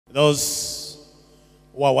Those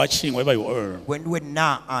who are watching wherever you are,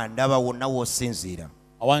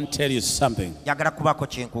 I want to tell you something.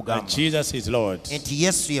 That Jesus is Lord.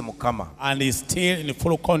 And He's still in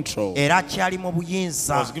full control. He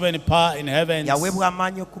was given power in heaven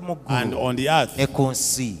and on the earth.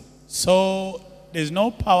 So there's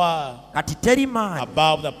no power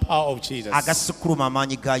above the power of Jesus.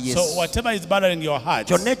 So whatever is bothering your heart,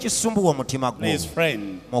 please,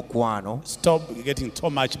 friend, stop getting so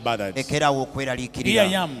much bothered. Here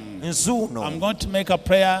I am. I'm going to make a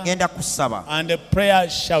prayer, and the prayer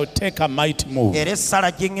shall take a mighty move.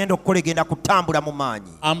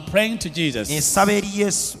 I'm praying to Jesus,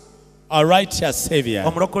 our righteous Savior,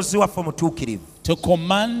 to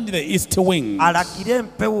command the east wind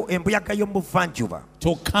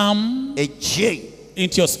to come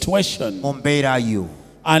into your situation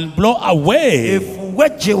and blow away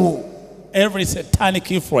every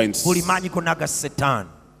satanic influence.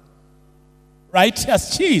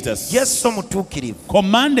 Righteous Jesus,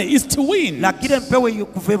 command the east wind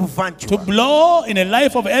to blow in the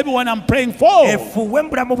life of everyone I'm praying for.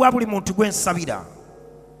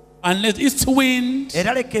 And let east wind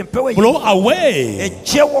blow away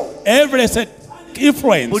every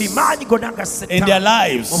influence in their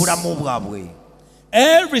lives.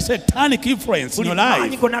 Every satanic influence in your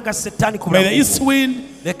life, may the east wind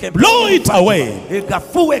blow it away.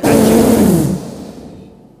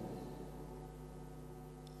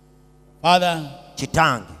 Father,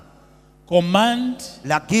 command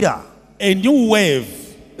a new wave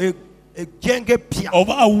of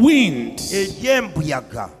a wind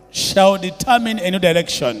shall determine a new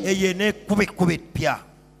direction,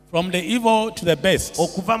 from the evil to the best,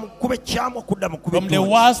 from the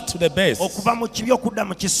worst to the best.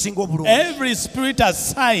 Every spirit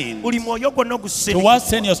assigned to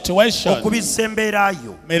worsen your situation,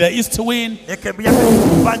 may the east wind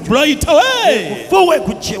blow it away.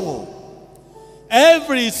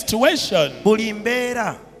 Every situation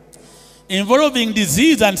involving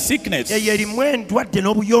disease and sickness, may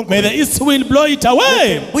the east wind blow it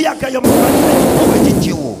away.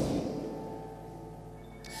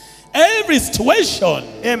 Every situation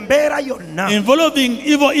involving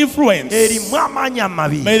evil influence,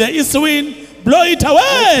 may the east wind blow it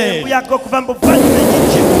away.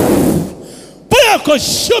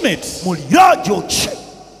 Consume it.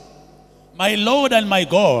 My Lord and my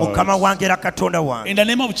God, in the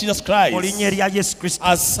name of Jesus Christ,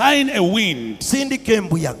 assign a wind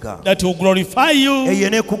that will glorify you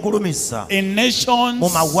in nations,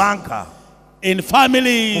 in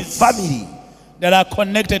families that are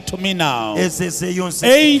connected to me now. In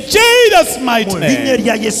Jesus' mighty name.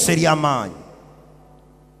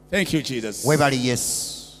 Thank you, Jesus.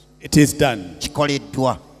 It is done.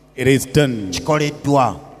 It is done.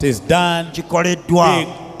 It is done.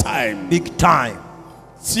 Big time.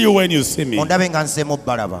 See you when you see me.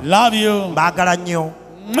 Love you.